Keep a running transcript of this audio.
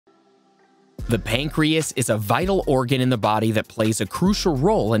The pancreas is a vital organ in the body that plays a crucial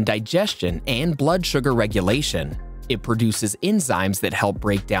role in digestion and blood sugar regulation. It produces enzymes that help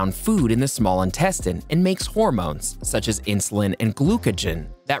break down food in the small intestine and makes hormones, such as insulin and glucagon,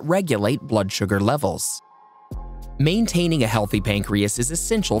 that regulate blood sugar levels. Maintaining a healthy pancreas is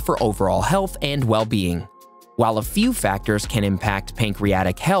essential for overall health and well-being. While a few factors can impact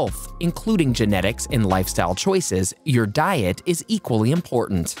pancreatic health, including genetics and lifestyle choices, your diet is equally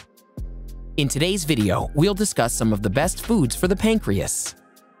important. In today's video, we'll discuss some of the best foods for the pancreas.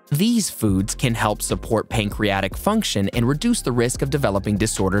 These foods can help support pancreatic function and reduce the risk of developing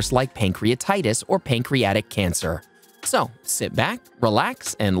disorders like pancreatitis or pancreatic cancer. So, sit back,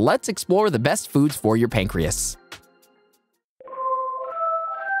 relax, and let's explore the best foods for your pancreas.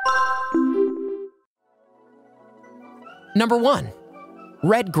 Number 1.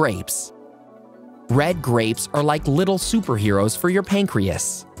 Red grapes. Red grapes are like little superheroes for your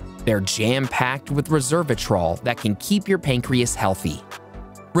pancreas. They're jam-packed with resveratrol that can keep your pancreas healthy.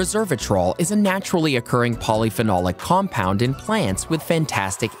 Resveratrol is a naturally occurring polyphenolic compound in plants with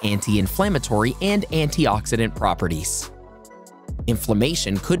fantastic anti-inflammatory and antioxidant properties.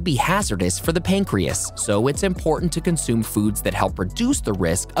 Inflammation could be hazardous for the pancreas, so it's important to consume foods that help reduce the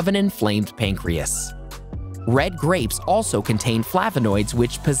risk of an inflamed pancreas. Red grapes also contain flavonoids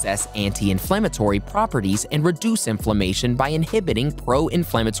which possess anti-inflammatory properties and reduce inflammation by inhibiting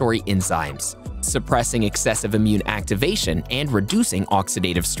pro-inflammatory enzymes, suppressing excessive immune activation and reducing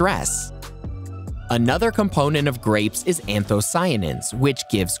oxidative stress. Another component of grapes is anthocyanins, which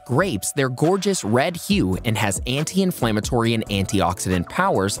gives grapes their gorgeous red hue and has anti-inflammatory and antioxidant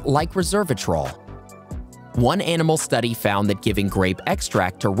powers like resveratrol. One animal study found that giving grape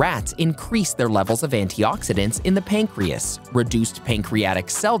extract to rats increased their levels of antioxidants in the pancreas, reduced pancreatic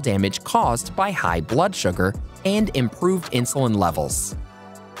cell damage caused by high blood sugar, and improved insulin levels.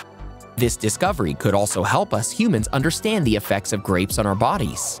 This discovery could also help us humans understand the effects of grapes on our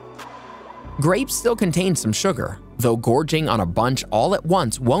bodies. Grapes still contain some sugar, though gorging on a bunch all at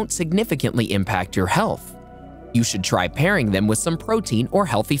once won't significantly impact your health. You should try pairing them with some protein or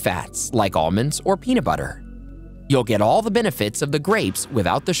healthy fats, like almonds or peanut butter. You'll get all the benefits of the grapes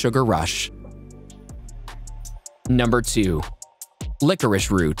without the sugar rush. Number 2. Licorice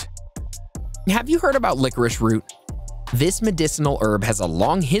root. Have you heard about licorice root? This medicinal herb has a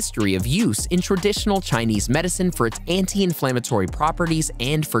long history of use in traditional Chinese medicine for its anti-inflammatory properties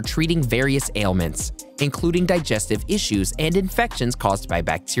and for treating various ailments, including digestive issues and infections caused by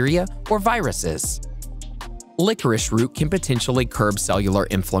bacteria or viruses. Licorice root can potentially curb cellular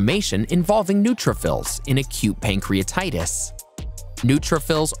inflammation involving neutrophils in acute pancreatitis.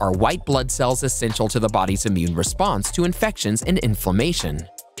 Neutrophils are white blood cells essential to the body's immune response to infections and inflammation.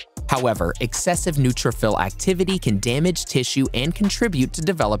 However, excessive neutrophil activity can damage tissue and contribute to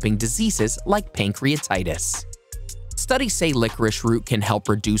developing diseases like pancreatitis. Studies say licorice root can help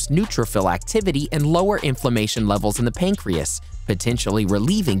reduce neutrophil activity and lower inflammation levels in the pancreas, potentially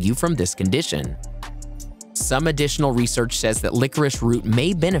relieving you from this condition. Some additional research says that licorice root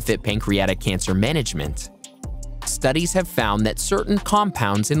may benefit pancreatic cancer management. Studies have found that certain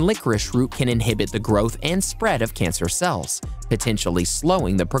compounds in licorice root can inhibit the growth and spread of cancer cells, potentially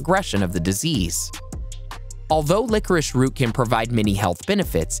slowing the progression of the disease. Although licorice root can provide many health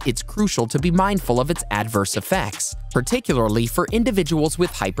benefits, it's crucial to be mindful of its adverse effects, particularly for individuals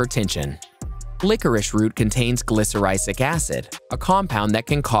with hypertension. Licorice root contains glyceric acid, a compound that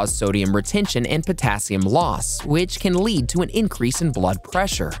can cause sodium retention and potassium loss, which can lead to an increase in blood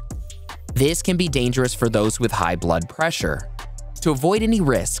pressure. This can be dangerous for those with high blood pressure. To avoid any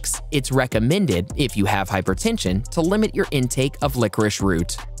risks, it's recommended, if you have hypertension, to limit your intake of licorice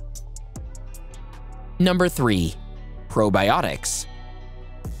root. Number 3. Probiotics.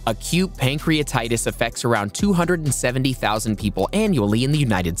 Acute pancreatitis affects around 270,000 people annually in the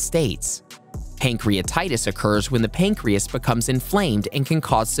United States. Pancreatitis occurs when the pancreas becomes inflamed and can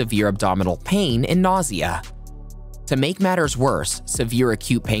cause severe abdominal pain and nausea. To make matters worse, severe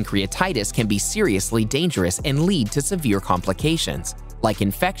acute pancreatitis can be seriously dangerous and lead to severe complications, like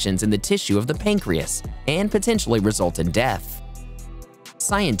infections in the tissue of the pancreas, and potentially result in death.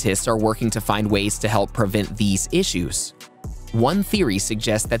 Scientists are working to find ways to help prevent these issues. One theory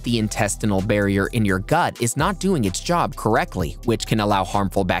suggests that the intestinal barrier in your gut is not doing its job correctly, which can allow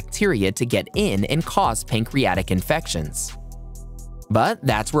harmful bacteria to get in and cause pancreatic infections. But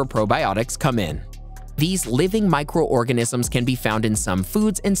that's where probiotics come in. These living microorganisms can be found in some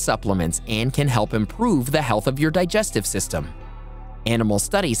foods and supplements and can help improve the health of your digestive system. Animal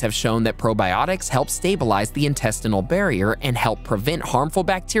studies have shown that probiotics help stabilize the intestinal barrier and help prevent harmful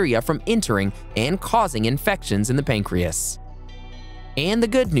bacteria from entering and causing infections in the pancreas. And the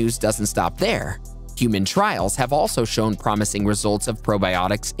good news doesn't stop there. Human trials have also shown promising results of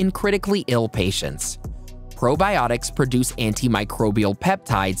probiotics in critically ill patients. Probiotics produce antimicrobial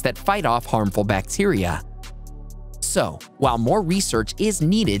peptides that fight off harmful bacteria. So, while more research is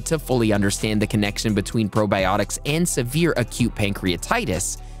needed to fully understand the connection between probiotics and severe acute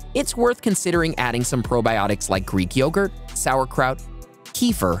pancreatitis, it's worth considering adding some probiotics like Greek yogurt, sauerkraut,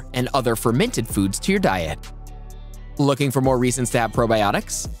 kefir, and other fermented foods to your diet. Looking for more reasons to have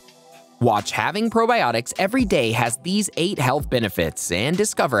probiotics? Watch Having Probiotics Every Day has these 8 health benefits and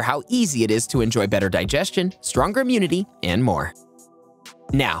discover how easy it is to enjoy better digestion, stronger immunity, and more.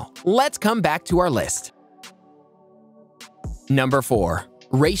 Now, let's come back to our list. Number 4.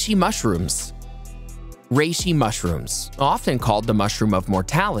 Reishi mushrooms. Reishi mushrooms, often called the mushroom of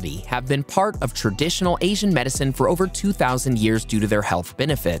mortality, have been part of traditional Asian medicine for over 2,000 years due to their health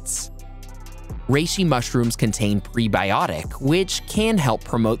benefits. Reishi mushrooms contain prebiotic, which can help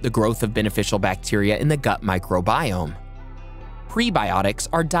promote the growth of beneficial bacteria in the gut microbiome. Prebiotics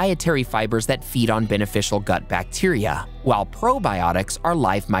are dietary fibers that feed on beneficial gut bacteria, while probiotics are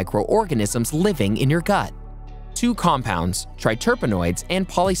live microorganisms living in your gut. 2 compounds, triterpenoids and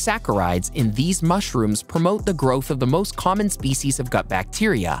polysaccharides in these mushrooms promote the growth of the most common species of gut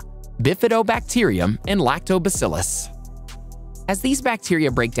bacteria, Bifidobacterium and Lactobacillus. As these bacteria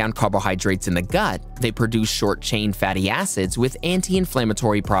break down carbohydrates in the gut, they produce short-chain fatty acids with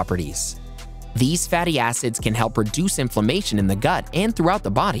anti-inflammatory properties. These fatty acids can help reduce inflammation in the gut and throughout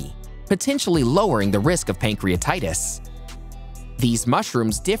the body, potentially lowering the risk of pancreatitis. These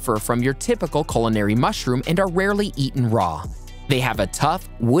mushrooms differ from your typical culinary mushroom and are rarely eaten raw. They have a tough,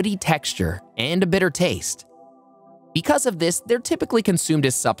 woody texture and a bitter taste. Because of this, they're typically consumed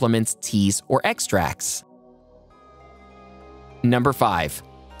as supplements, teas, or extracts. Number 5.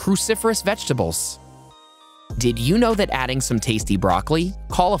 Cruciferous vegetables. Did you know that adding some tasty broccoli,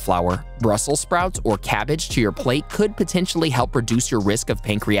 cauliflower, Brussels sprouts, or cabbage to your plate could potentially help reduce your risk of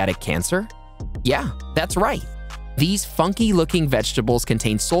pancreatic cancer? Yeah, that's right. These funky-looking vegetables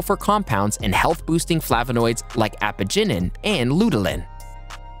contain sulfur compounds and health-boosting flavonoids like apigenin and lutein.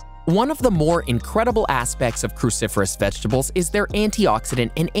 One of the more incredible aspects of cruciferous vegetables is their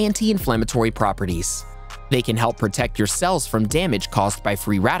antioxidant and anti-inflammatory properties. They can help protect your cells from damage caused by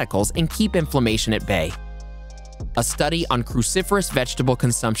free radicals and keep inflammation at bay. A study on cruciferous vegetable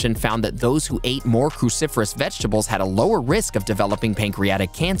consumption found that those who ate more cruciferous vegetables had a lower risk of developing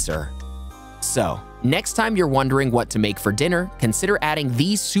pancreatic cancer. So, next time you're wondering what to make for dinner, consider adding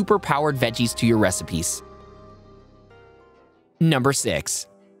these super-powered veggies to your recipes. Number 6.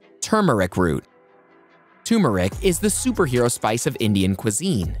 Turmeric root. Turmeric is the superhero spice of Indian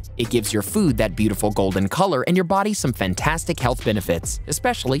cuisine. It gives your food that beautiful golden color and your body some fantastic health benefits,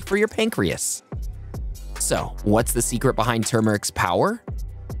 especially for your pancreas. So, what's the secret behind turmeric's power?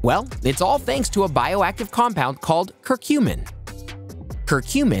 Well, it's all thanks to a bioactive compound called curcumin.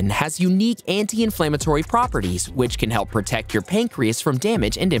 Curcumin has unique anti-inflammatory properties which can help protect your pancreas from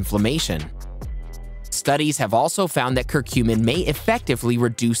damage and inflammation. Studies have also found that curcumin may effectively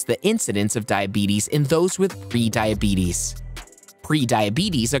reduce the incidence of diabetes in those with prediabetes.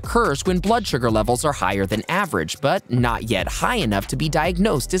 Prediabetes occurs when blood sugar levels are higher than average, but not yet high enough to be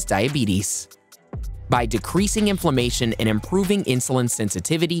diagnosed as diabetes. By decreasing inflammation and improving insulin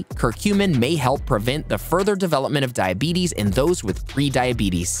sensitivity, curcumin may help prevent the further development of diabetes in those with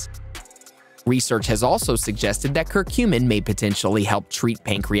prediabetes. Research has also suggested that curcumin may potentially help treat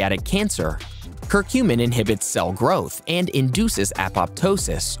pancreatic cancer. Curcumin inhibits cell growth and induces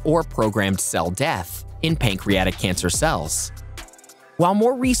apoptosis, or programmed cell death, in pancreatic cancer cells. While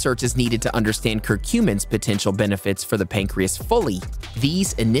more research is needed to understand curcumin's potential benefits for the pancreas fully,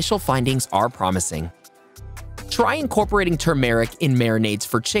 these initial findings are promising. Try incorporating turmeric in marinades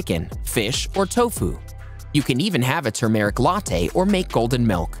for chicken, fish, or tofu. You can even have a turmeric latte or make golden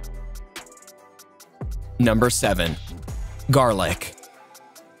milk. Number 7. Garlic.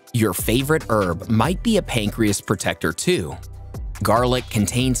 Your favorite herb might be a pancreas protector too. Garlic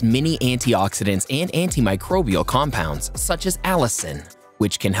contains many antioxidants and antimicrobial compounds such as allicin,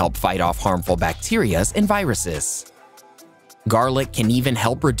 which can help fight off harmful bacteria and viruses. Garlic can even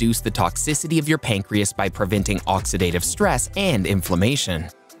help reduce the toxicity of your pancreas by preventing oxidative stress and inflammation.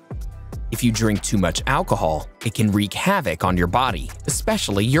 If you drink too much alcohol, it can wreak havoc on your body,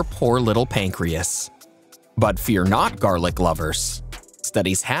 especially your poor little pancreas. But fear not, garlic lovers.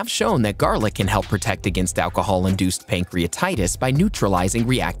 Studies have shown that garlic can help protect against alcohol-induced pancreatitis by neutralizing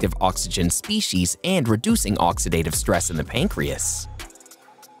reactive oxygen species and reducing oxidative stress in the pancreas.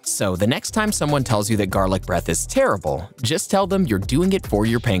 So the next time someone tells you that garlic breath is terrible, just tell them you're doing it for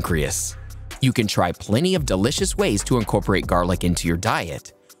your pancreas. You can try plenty of delicious ways to incorporate garlic into your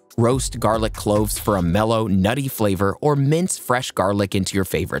diet. Roast garlic cloves for a mellow, nutty flavor, or mince fresh garlic into your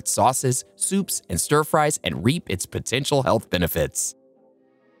favorite sauces, soups, and stir-fries and reap its potential health benefits.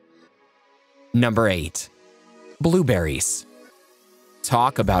 Number 8. Blueberries.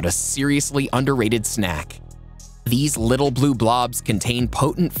 Talk about a seriously underrated snack. These little blue blobs contain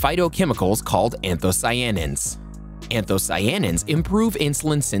potent phytochemicals called anthocyanins. Anthocyanins improve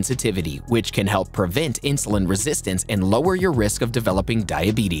insulin sensitivity, which can help prevent insulin resistance and lower your risk of developing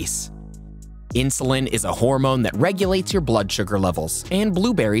diabetes. Insulin is a hormone that regulates your blood sugar levels, and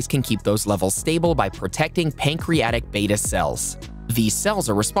blueberries can keep those levels stable by protecting pancreatic beta cells. These cells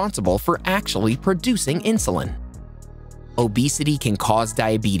are responsible for actually producing insulin. Obesity can cause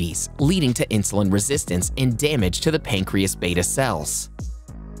diabetes, leading to insulin resistance and damage to the pancreas beta cells.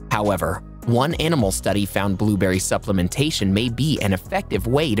 However, one animal study found blueberry supplementation may be an effective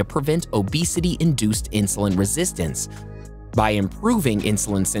way to prevent obesity-induced insulin resistance by improving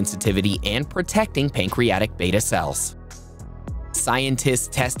insulin sensitivity and protecting pancreatic beta cells. Scientists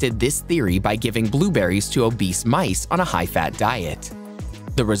tested this theory by giving blueberries to obese mice on a high-fat diet.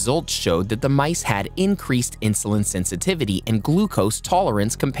 The results showed that the mice had increased insulin sensitivity and glucose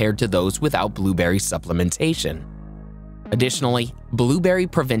tolerance compared to those without blueberry supplementation. Additionally, blueberry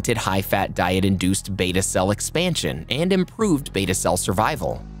prevented high-fat diet-induced beta cell expansion and improved beta cell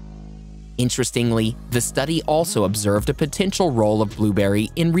survival. Interestingly, the study also observed a potential role of blueberry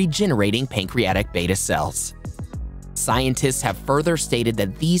in regenerating pancreatic beta cells. Scientists have further stated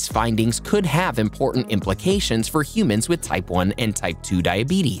that these findings could have important implications for humans with type 1 and type 2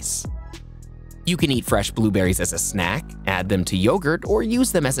 diabetes. You can eat fresh blueberries as a snack, add them to yogurt, or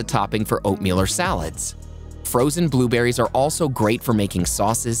use them as a topping for oatmeal or salads. Frozen blueberries are also great for making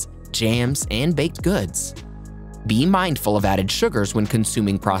sauces, jams, and baked goods. Be mindful of added sugars when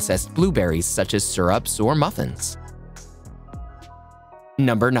consuming processed blueberries such as syrups or muffins.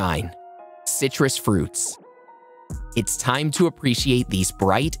 Number 9. Citrus fruits. It's time to appreciate these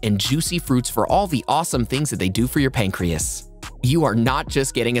bright and juicy fruits for all the awesome things that they do for your pancreas. You are not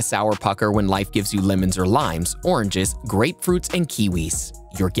just getting a sour pucker when life gives you lemons or limes, oranges, grapefruits, and kiwis.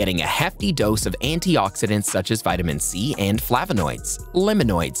 You're getting a hefty dose of antioxidants such as vitamin C and flavonoids,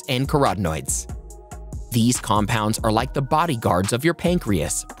 limonoids, and carotenoids. These compounds are like the bodyguards of your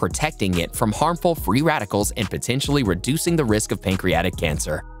pancreas, protecting it from harmful free radicals and potentially reducing the risk of pancreatic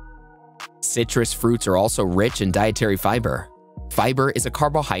cancer. Citrus fruits are also rich in dietary fiber. Fiber is a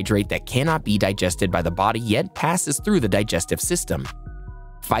carbohydrate that cannot be digested by the body yet passes through the digestive system.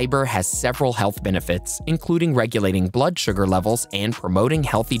 Fiber has several health benefits, including regulating blood sugar levels and promoting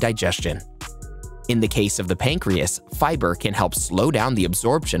healthy digestion. In the case of the pancreas, fiber can help slow down the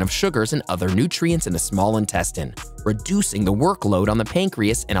absorption of sugars and other nutrients in the small intestine, reducing the workload on the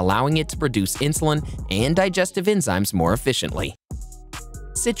pancreas and allowing it to produce insulin and digestive enzymes more efficiently.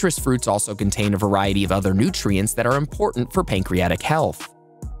 Citrus fruits also contain a variety of other nutrients that are important for pancreatic health.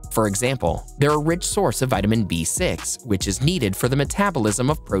 For example, they're a rich source of vitamin B6, which is needed for the metabolism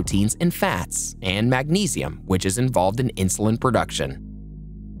of proteins and fats, and magnesium, which is involved in insulin production.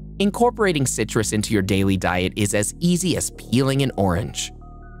 Incorporating citrus into your daily diet is as easy as peeling an orange.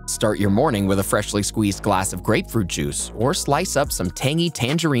 Start your morning with a freshly squeezed glass of grapefruit juice, or slice up some tangy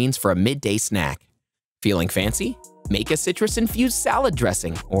tangerines for a midday snack. Feeling fancy? Make a citrus-infused salad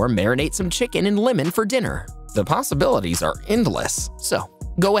dressing, or marinate some chicken in lemon for dinner. The possibilities are endless, so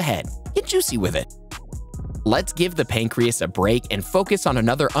go ahead, get juicy with it. Let's give the pancreas a break and focus on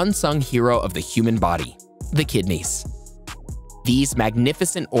another unsung hero of the human body, the kidneys. These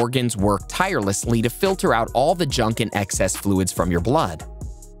magnificent organs work tirelessly to filter out all the junk and excess fluids from your blood.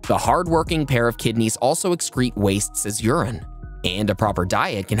 The hard-working pair of kidneys also excrete wastes as urine, and a proper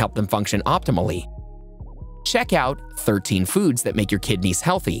diet can help them function optimally. Check out 13 foods that make your kidneys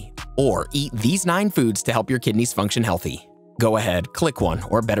healthy, or eat these 9 foods to help your kidneys function healthy. Go ahead, click one,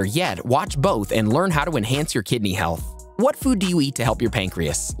 or better yet, watch both and learn how to enhance your kidney health. What food do you eat to help your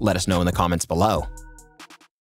pancreas? Let us know in the comments below.